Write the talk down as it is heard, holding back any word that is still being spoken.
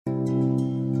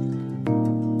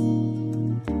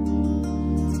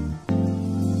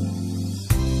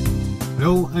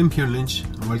Hello, I'm Kieran Lynch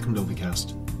and welcome to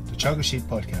Teagasc, the Teagasc Sheep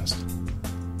podcast.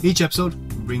 Each episode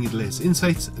will bring you the latest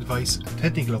insights, advice and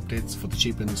technical updates for the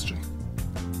sheep industry.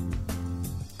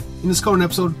 In this current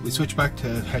episode, we switch back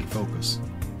to a health focus.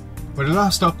 With a lot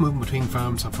of stock moving between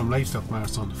farms and from livestock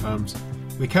markets onto farms,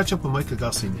 we catch up with Michael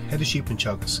Gottstein, head of sheep in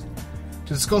Teagasc,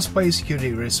 to discuss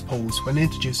biosecurity risks posed when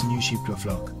introducing new sheep to a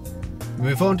flock. We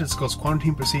move on to discuss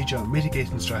quarantine procedure and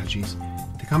mitigating strategies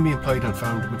that can be employed on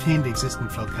farm to maintain the existing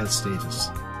flock health status.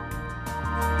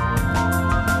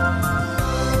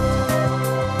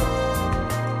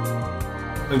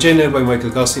 I'm joined now by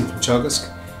Michael Gottstein from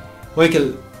Teagasc.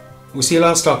 Michael, we see a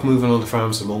lot of stock moving on the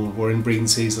farms at the moment. We're in breeding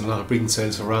season, a lot of breeding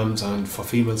sales for rams and for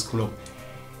females coming up.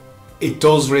 It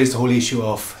does raise the whole issue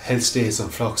of health status on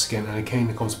flocks again, and it kind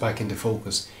of comes back into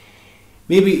focus.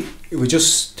 Maybe if we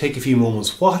just take a few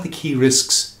moments, what are the key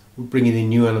risks with bringing in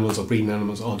new animals or breeding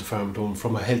animals onto farm at home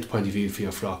from a health point of view for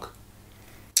your flock?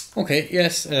 Okay,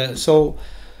 yes. So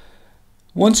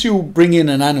once you bring in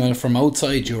an animal from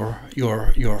outside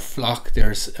your flock,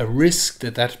 there's a risk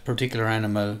that that particular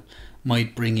animal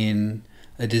might bring in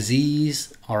a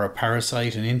disease or a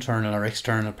parasite, an internal or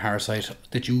external parasite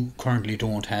that you currently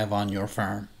don't have on your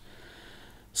farm.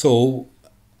 So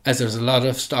as there's a lot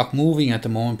of stock moving at the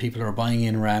moment, people are buying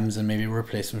in rams and maybe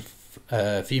replacement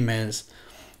females.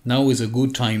 Now is a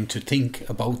good time to think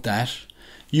about that.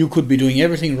 You could be doing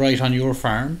everything right on your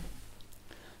farm,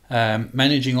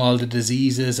 managing all the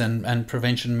diseases and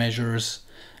prevention measures,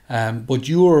 but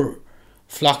your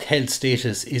flock health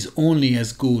status is only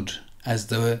as good as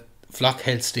the flock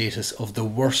health status of the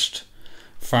worst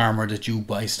farmer that you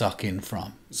buy stock in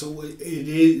from. So it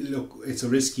is, look, it's a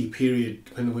risky period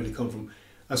depending on where they come from.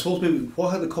 I suppose maybe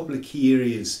what are the couple of key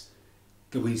areas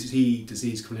that we see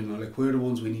disease coming in, or like where are the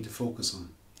ones we need to focus on?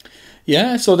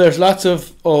 Yeah, so there's lots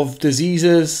of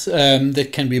diseases that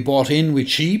can be brought in with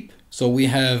sheep. So we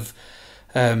have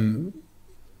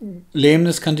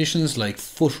lameness conditions like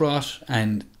foot rot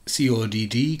and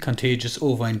CODD, contagious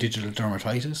ovine digital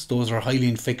dermatitis. Those are highly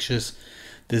infectious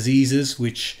diseases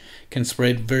which can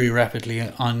spread very rapidly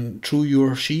on through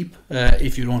your sheep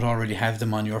if you don't already have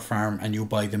them on your farm and you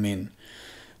buy them in.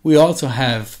 We also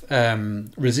have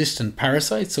resistant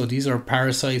parasites. So these are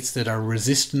parasites that are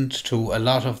resistant to a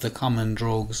lot of the common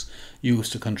drugs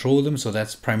used to control them. So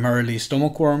that's primarily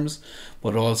stomach worms,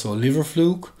 but also liver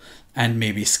fluke and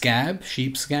maybe scab,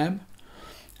 sheep scab.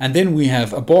 And then we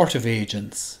have abortive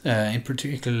agents. In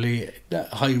particularly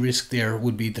high risk there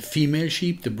would be the female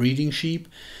sheep, the breeding sheep.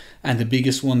 And the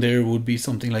biggest one there would be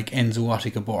something like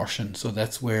enzootic abortion. So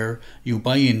that's where you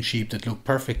buy in sheep that look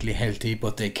perfectly healthy,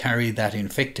 but they carry that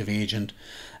infective agent.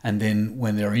 And then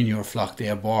when they're in your flock, they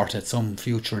abort at some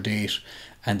future date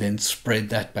and then spread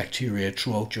that bacteria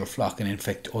throughout your flock and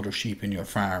infect other sheep in your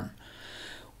farm.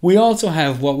 We also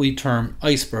have what we term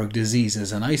iceberg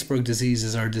diseases. And iceberg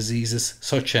diseases are diseases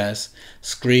such as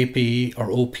scrapie or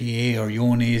OPA or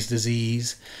Johne's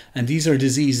disease. And these are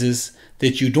diseases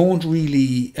that you don't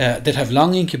really, that have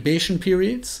long incubation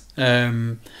periods.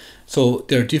 So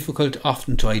they're difficult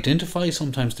often to identify.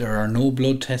 Sometimes there are no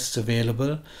blood tests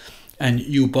available. And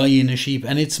you buy in a sheep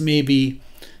and it's maybe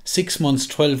 6 months,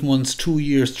 12 months, 2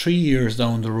 years, 3 years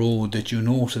down the road that you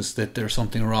notice that there's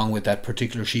something wrong with that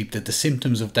particular sheep, that the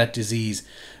symptoms of that disease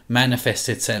manifests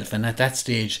itself. And at that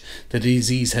stage, the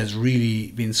disease has really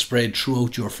been spread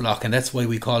throughout your flock. And that's why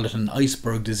we call it an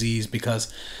iceberg disease,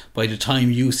 because by the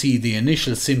time you see the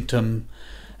initial symptom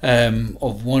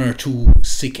of one or two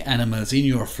sick animals in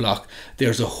your flock,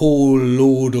 there's a whole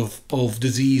load of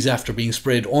disease after being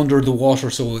spread under the water,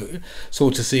 so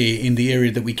to say, in the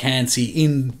area that we can't see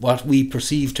in what we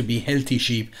perceive to be healthy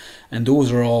sheep. And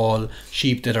those are all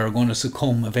sheep that are going to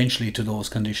succumb eventually to those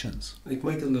conditions. Like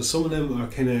Michael, some of them are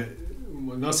kind of,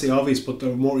 well, not say obvious, but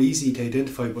they're more easy to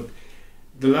identify. But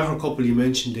the latter couple you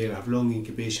mentioned there have long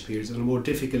incubation periods and are more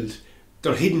difficult.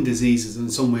 They're hidden diseases in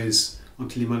some ways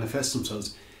until they manifest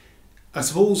themselves. I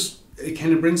suppose it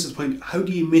kind of brings us to the point, how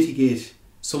do you mitigate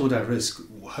some of that risk?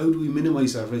 How do we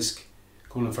minimise that risk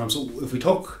coming on farm? So if we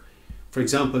talk, for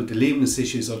example, the lameness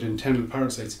issues or the internal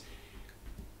parasites,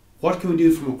 what can we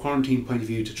do from a quarantine point of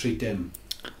view to treat them?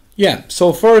 Yeah,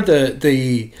 so for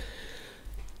the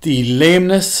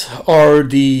lameness or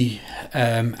the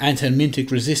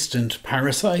anthelmintic resistant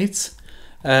parasites,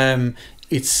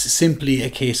 it's simply a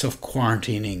case of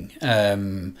quarantining.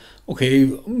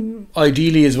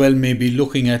 Ideally as well, maybe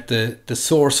looking at the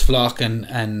source flock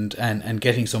and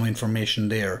getting some information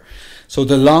there. So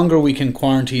the longer we can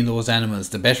quarantine those animals,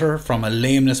 the better. From a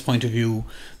lameness point of view,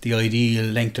 the ideal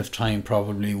length of time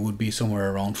probably would be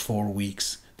somewhere around 4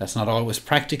 weeks. That's not always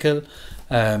practical,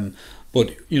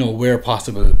 but where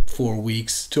possible, 4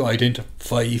 weeks to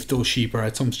identify if those sheep are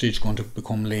at some stage going to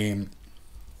become lame,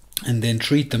 and then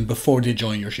treat them before they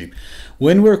join your sheep.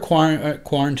 When we're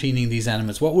quarantining these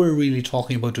animals, what we're really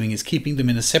talking about doing is keeping them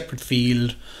in a separate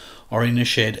field or in a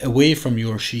shed away from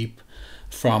your sheep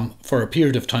for a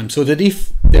period of time, so that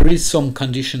if there is some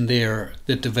condition there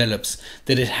that develops,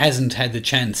 that it hasn't had the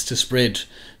chance to spread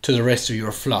to the rest of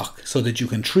your flock, so that you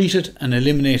can treat it and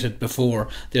eliminate it before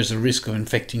there's a risk of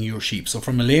infecting your sheep. So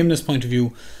from a lameness point of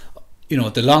view,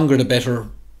 the longer the better,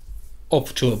 up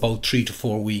to about 3 to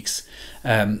 4 weeks.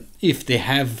 If they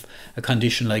have a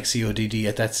condition like CODD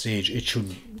at that stage, it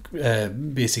should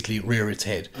basically rear its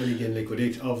head. And again, like with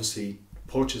it, obviously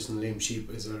purchasing lame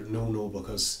sheep is a no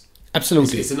because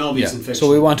absolutely it's an obvious infection. So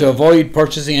we want to avoid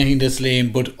purchasing anything that's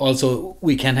lame, but also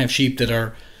we can have sheep that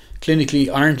are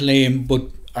clinically aren't lame but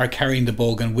are carrying the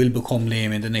bug and will become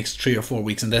lame in the next 3 or 4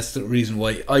 weeks, and that's the reason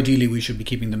why ideally we should be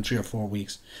keeping them 3 or 4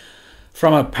 weeks.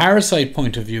 From a parasite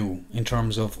point of view, in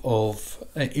terms of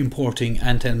importing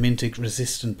anthelmintic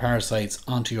resistant parasites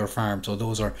onto your farm, so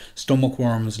those are stomach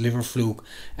worms, liver fluke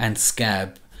and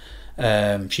scab,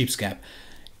 sheep scab.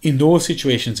 In those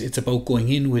situations, it's about going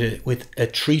in with a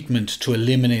treatment to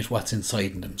eliminate what's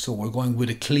inside them. So we're going with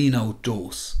a clean out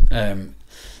dose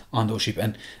on those sheep,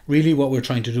 and really what we're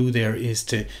trying to do there is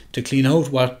to clean out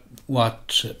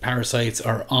what parasites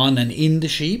are on and in the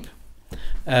sheep,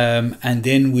 and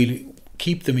then we'll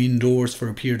keep them indoors for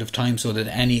a period of time, so that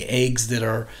any eggs that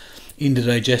are in the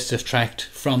digestive tract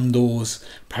from those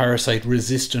parasite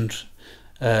resistant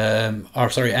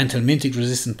anthelmintic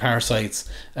resistant parasites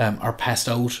are passed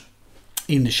out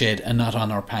in the shed and not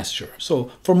on our pasture.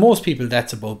 So for most people,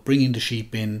 that's about bringing the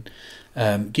sheep in,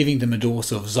 giving them a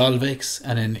dose of Zolvex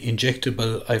and an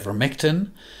injectable ivermectin,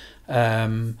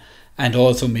 and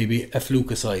also maybe a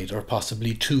flucicide, or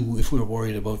possibly 2 if we're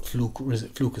worried about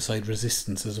flucicide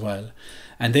resistance as well,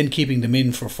 and then keeping them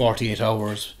in for 48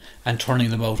 hours and turning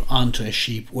them out onto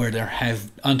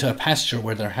a pasture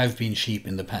where there have been sheep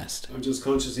in the past. I'm just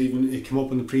conscious, even it came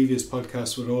up in the previous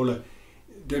podcast with Ola,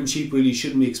 them sheep really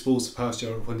shouldn't be exposed to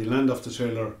pasture. When they land off the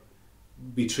trailer,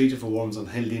 be treated for worms and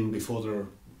held in before they're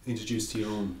introduced to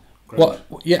your own ground.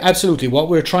 Yeah, absolutely. What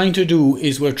we're trying to do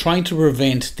is we're trying to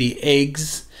prevent the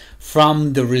eggs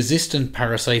from the resistant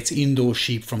parasites in those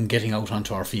sheep from getting out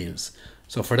onto our fields.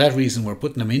 So for that reason, we're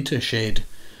putting them into a shed,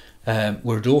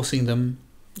 we're dosing them,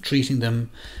 treating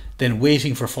them, then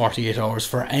waiting for 48 hours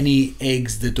for any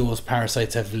eggs that those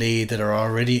parasites have laid that are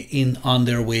already on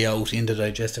their way out in the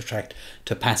digestive tract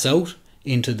to pass out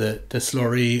into the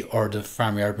slurry or the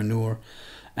farmyard manure,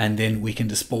 and then we can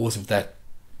dispose of that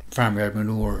farmyard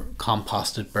manure,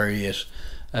 compost it, bury it,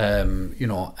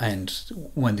 and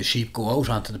when the sheep go out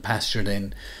onto the pasture,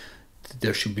 then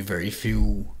there should be very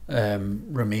few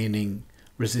remaining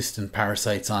resistant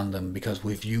parasites on them, because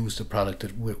we've used a product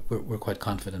that we're quite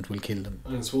confident will kill them.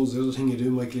 And I suppose the other thing you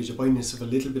do, Michael, is you're buying yourself a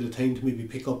little bit of time to maybe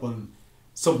pick up on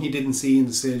something you didn't see in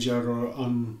the sales yard or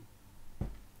on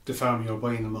the farm you're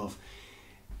buying them off.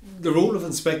 The role of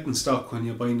inspecting stock when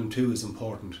you're buying them too is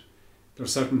important. There are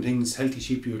certain things, healthy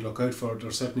sheep you would look out for. There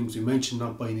are certain things we mentioned,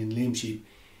 not buying in lame sheep.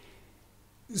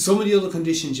 Some of the other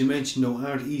conditions you mentioned now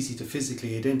aren't easy to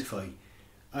physically identify.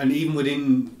 And even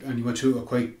within, and you went through a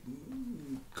quite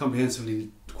comprehensively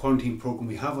quarantine program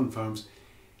we have on farms,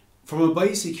 from a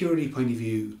biosecurity point of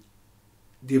view,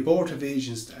 the abortive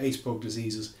agents, the iceberg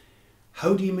diseases,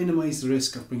 how do you minimise the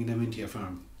risk of bringing them into your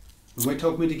farm? We might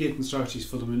talk mitigating strategies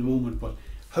for them in a moment, but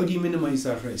how do you minimise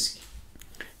that risk?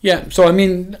 Yeah, so I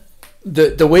mean,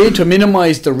 the way to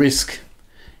minimise the risk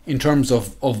in terms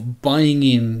of buying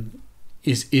in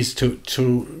is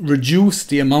to reduce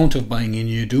the amount of buying in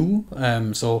you do.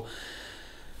 So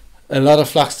a lot of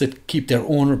flocks that keep their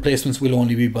own replacements will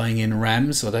only be buying in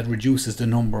rams, so that reduces the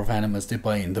number of animals they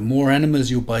buy in. The more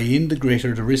animals you buy in, the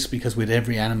greater the risk, because with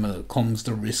every animal comes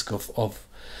the risk of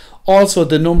also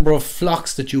the number of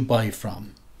flocks that you buy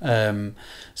from.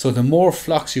 So the more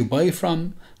flocks you buy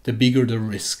from, the bigger the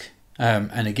risk.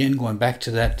 And again, going back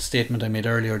to that statement I made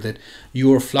earlier, that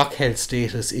your flock health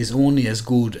status is only as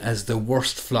good as the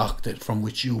worst flock from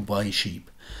which you buy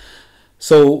sheep.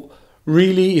 So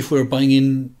really, if we're buying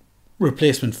in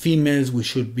replacement females, we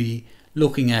should be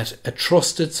looking at a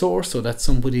trusted source. So that's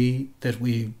somebody that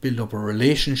we build up a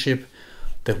relationship,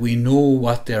 that we know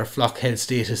what their flock health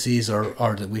status is, or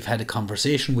that we've had a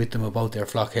conversation with them about their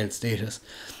flock health status,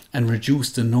 and reduce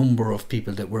the number of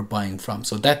people that we're buying from.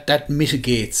 So that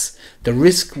mitigates the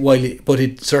risk, but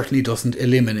it certainly doesn't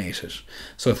eliminate it.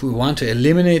 So if we want to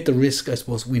eliminate the risk, I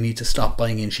suppose we need to stop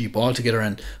buying in sheep altogether,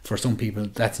 and for some people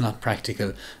that's not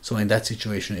practical. So in that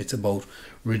situation, it's about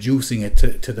reducing it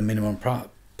to the minimum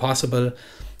possible,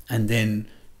 and then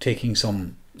taking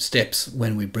some steps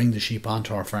when we bring the sheep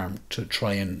onto our farm to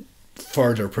try and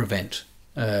further prevent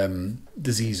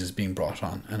diseases being brought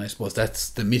on. And I suppose that's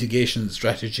the mitigation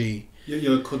strategy.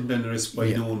 You're cutting down the risk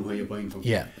by knowing where you're buying from.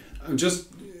 Yeah. And just,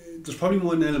 there's probably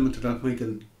one element to that,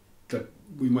 Michael, that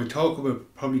we might talk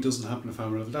about, probably doesn't happen at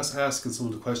farmer level. That's asking some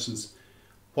of the questions,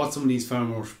 what some of these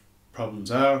farmer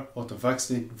problems are, what they're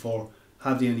vaccinating for,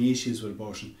 have they any issues with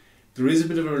abortion. There is a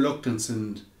bit of a reluctance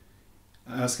in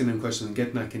asking them questions and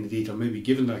getting that kind of detail, maybe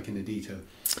giving that kind of detail.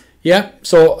 Yeah,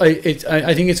 so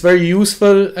I think it's very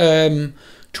useful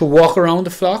to walk around the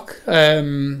flock.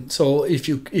 So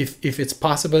if it's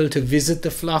possible to visit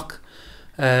the flock,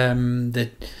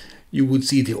 that you would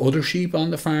see the other sheep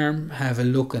on the farm, have a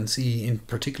look and see in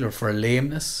particular for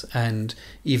lameness, and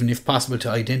even if possible to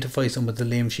identify some of the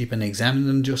lame sheep and examine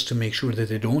them just to make sure that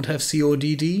they don't have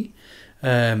CODD.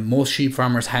 Most sheep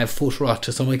farmers have foot rot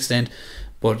to some extent,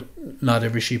 but not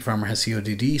every sheep farmer has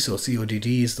CODD, so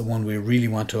CODD is the one we really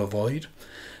want to avoid.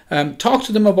 Talk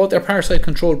to them about their parasite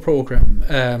control program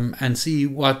and see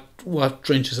what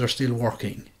drenches are still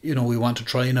working. You know, we want to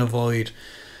try and avoid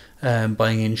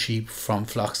buying in sheep from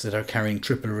flocks that are carrying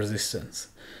triple resistance.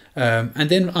 And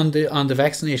then on the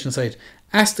vaccination side,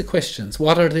 ask the questions.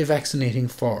 What are they vaccinating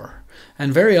for?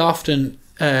 And very often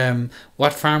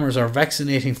what farmers are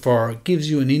vaccinating for gives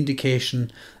you an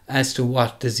indication as to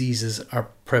what diseases are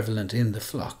prevalent in the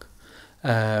flock.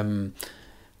 And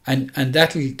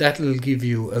that'll give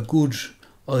you a good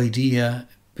idea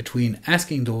between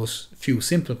asking those few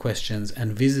simple questions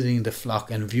and visiting the flock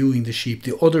and viewing the sheep,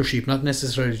 the other sheep, not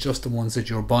necessarily just the ones that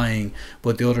you're buying,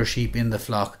 but the other sheep in the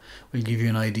flock will give you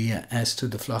an idea as to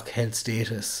the flock health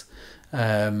status.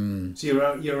 So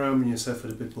you're arming yourself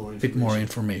with a bit more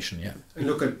information. Yeah. And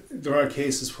look, there are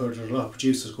cases where there are a lot of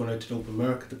producers going out to the open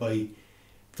market to buy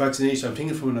vaccination. I'm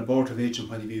thinking from an abortive agent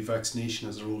point of view, vaccination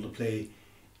has a role to play.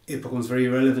 It becomes very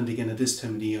relevant again at this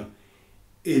time of the year.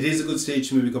 It is a good stage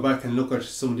to maybe go back and look at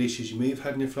some of the issues you may have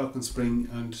had in your flock in spring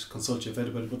and consult your vet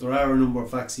about it, but there are a number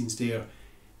of vaccines there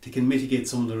that can mitigate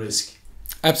some of the risk.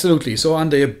 Absolutely. So on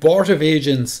the abortive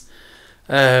agents,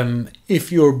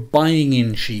 if you're buying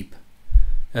in sheep,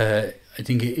 I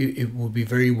think it would be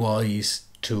very wise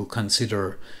to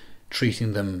consider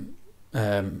treating them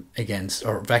against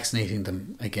or vaccinating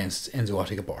them against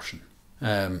enzootic abortion.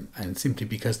 And simply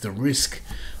because the risk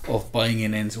of buying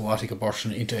in enzootic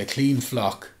abortion into a clean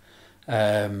flock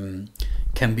can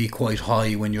be quite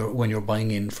high when you're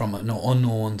buying in from an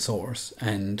unknown source,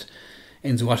 and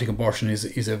enzootic abortion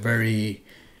is a very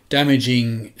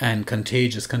damaging and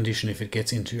contagious condition if it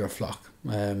gets into your flock.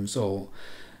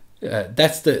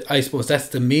 That's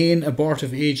the main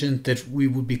abortive agent that we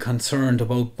would be concerned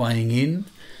about buying in.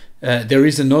 There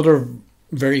is another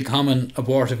very common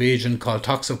abortive agent called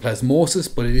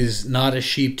toxoplasmosis, but it is not a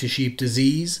sheep-to-sheep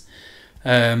disease.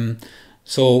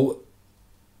 So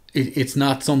it's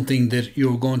not something that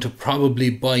you're going to probably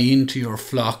buy into your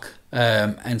flock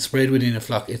and spread within a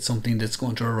flock. It's something that's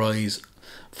going to arise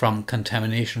from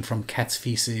contamination from cat's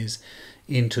feces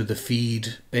into the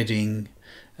feed, bedding,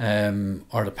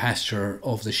 or the pasture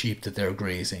of the sheep that they're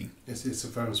grazing. It's a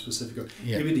farm specific.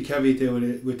 Yeah. Maybe the caveat there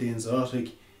with the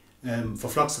enzootic, for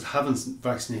flocks that haven't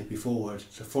vaccinated before,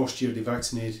 the first year they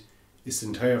vaccinate, it's the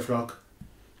entire flock,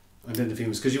 and then the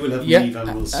females, because you will have naive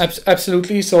animals.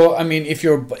 Absolutely. So I mean, if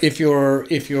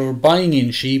you're buying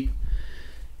in sheep,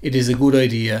 it is a good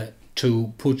idea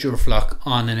to put your flock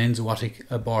on an enzootic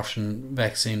abortion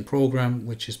vaccine program,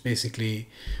 which is basically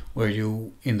where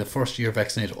you in the first year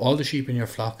vaccinate all the sheep in your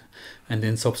flock and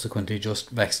then subsequently just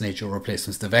vaccinate your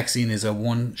replacements. The vaccine is a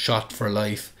one shot for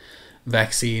life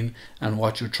vaccine, and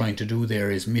what you're trying to do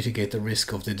there is mitigate the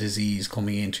risk of the disease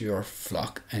coming into your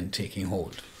flock and taking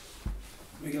hold.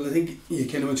 Michael, I think you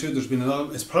kind of went through, there's been a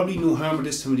lot, it's probably no harm at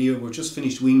this time of the year. We're just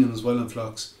finished weaning as well in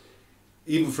flocks.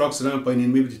 Even flocks that aren't buying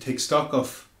in, maybe to take stock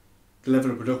of the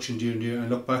level of production during the year and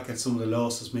look back at some of the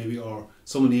losses maybe, or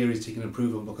some of the areas they can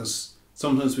improve on, because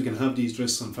sometimes we can have these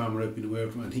risks on farmer out being aware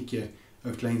of them, and I think you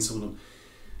outlined some of them.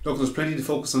 Look, there's plenty to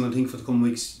focus on, I think, for the coming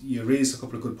weeks. You raised a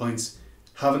couple of good points.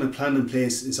 Having a plan in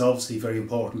place is obviously very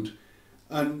important,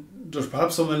 and there's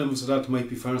perhaps some elements of that might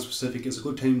be farm specific. It's a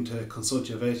good time to consult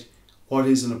your vet. What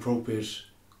is an appropriate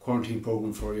quarantine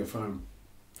program for your farm?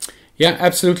 Yeah,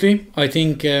 absolutely. I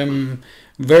think a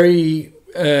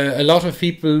lot of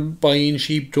people buying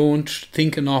sheep don't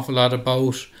think an awful lot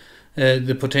about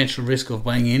the potential risk of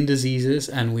buying in diseases,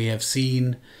 and we have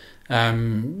seen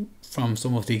from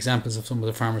some of the examples of some of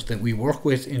the farmers that we work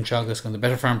with in Teagasc on the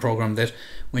Better Farm program, that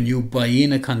when you buy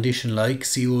in a condition like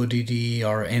CODD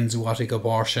or enzootic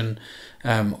abortion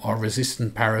or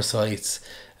resistant parasites,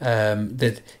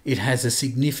 that it has a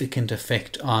significant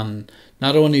effect on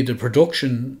not only the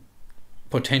production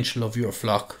potential of your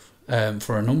flock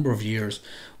for a number of years,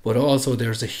 but also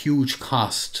there's a huge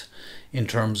cost in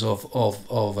terms of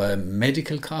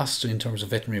medical costs, in terms of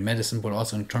veterinary medicine, but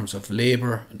also in terms of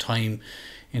labour and time,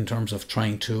 in terms of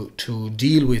trying to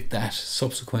deal with that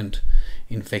subsequent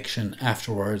infection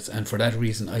afterwards. And for that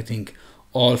reason, I think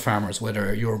all farmers,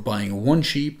 whether you're buying 1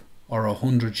 sheep or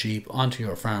 100 sheep onto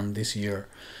your farm this year,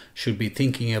 should be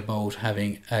thinking about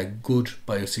having a good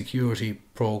biosecurity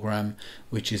program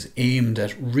which is aimed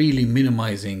at really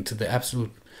minimizing to the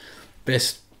absolute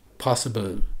best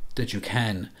possible that you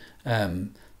can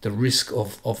the risk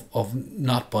of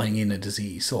not buying in a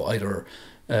disease. So either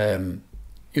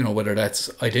whether that's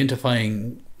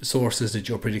identifying sources that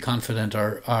you're pretty confident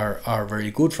are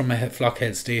very good from a flock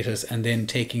health status, and then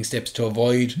taking steps to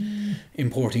avoid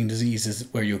importing diseases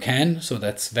where you can. So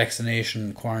that's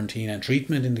vaccination, quarantine and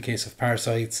treatment in the case of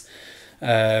parasites.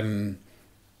 And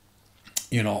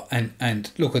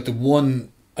look at the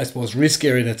one, I suppose, risk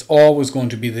area that's always going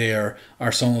to be there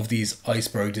are some of these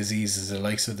iceberg diseases, the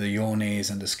likes of the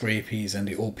iones and the scrapies and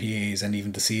the OPAs and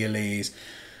even the CLAs.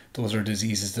 Those are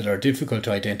diseases that are difficult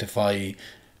to identify.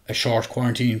 A short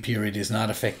quarantine period is not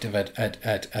effective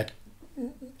at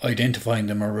identifying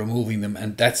them or removing them,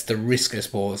 and that's the risk, I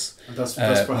suppose. And that's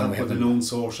perhaps with a known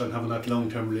source and having that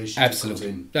long-term relationship.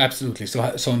 Absolutely.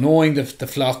 So knowing the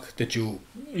flock that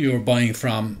you're buying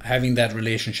from, having that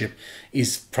relationship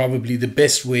is probably the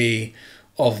best way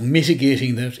of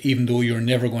mitigating that, even though you're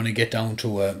never going to get down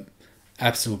to a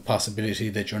absolute possibility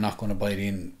that you're not going to buy it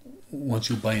in. Once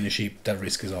you buy in a sheep, that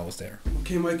risk is always there.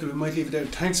 Okay, Michael, we might leave it there.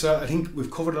 Thanks for that. I think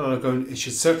we've covered a lot of ground. It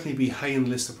should certainly be high on the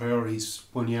list of priorities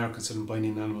when you are considering buying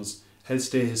in animals. Health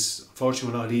status, unfortunately,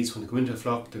 with a lot of these, when they come into a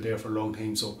flock, they're there for a long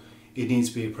time, so it needs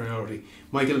to be a priority.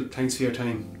 Michael, thanks for your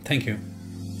time. Thank you.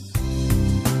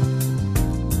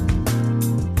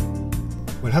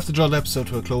 We'll have to draw the episode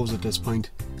to a close at this point.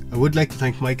 I would like to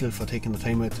thank Michael for taking the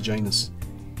time out to join us.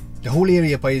 The whole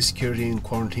area of biosecurity and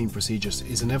quarantine procedures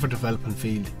is an ever-developing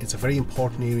field. It's a very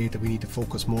important area that we need to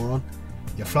focus more on.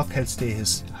 Your flock health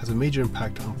status has a major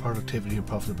impact on productivity and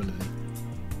profitability.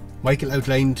 Michael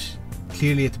outlined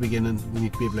clearly at the beginning, we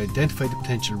need to be able to identify the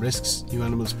potential risks new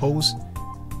animals pose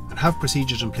and have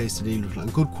procedures in place to deal with it,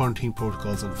 and good quarantine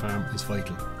protocols on farm is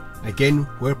vital. Again,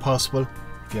 where possible,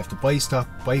 if you have to buy stock,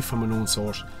 buy from a known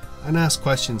source and ask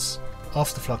questions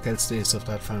of the flock health status of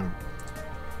that farm.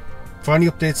 For any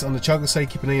updates on the Teagasc site,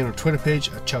 keep an eye on our Twitter page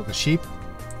at Teagasc Sheep.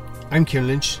 I'm Kieran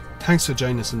Lynch. Thanks for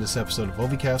joining us in this episode of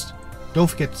Ovicast. Don't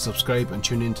forget to subscribe and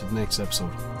tune in to the next episode.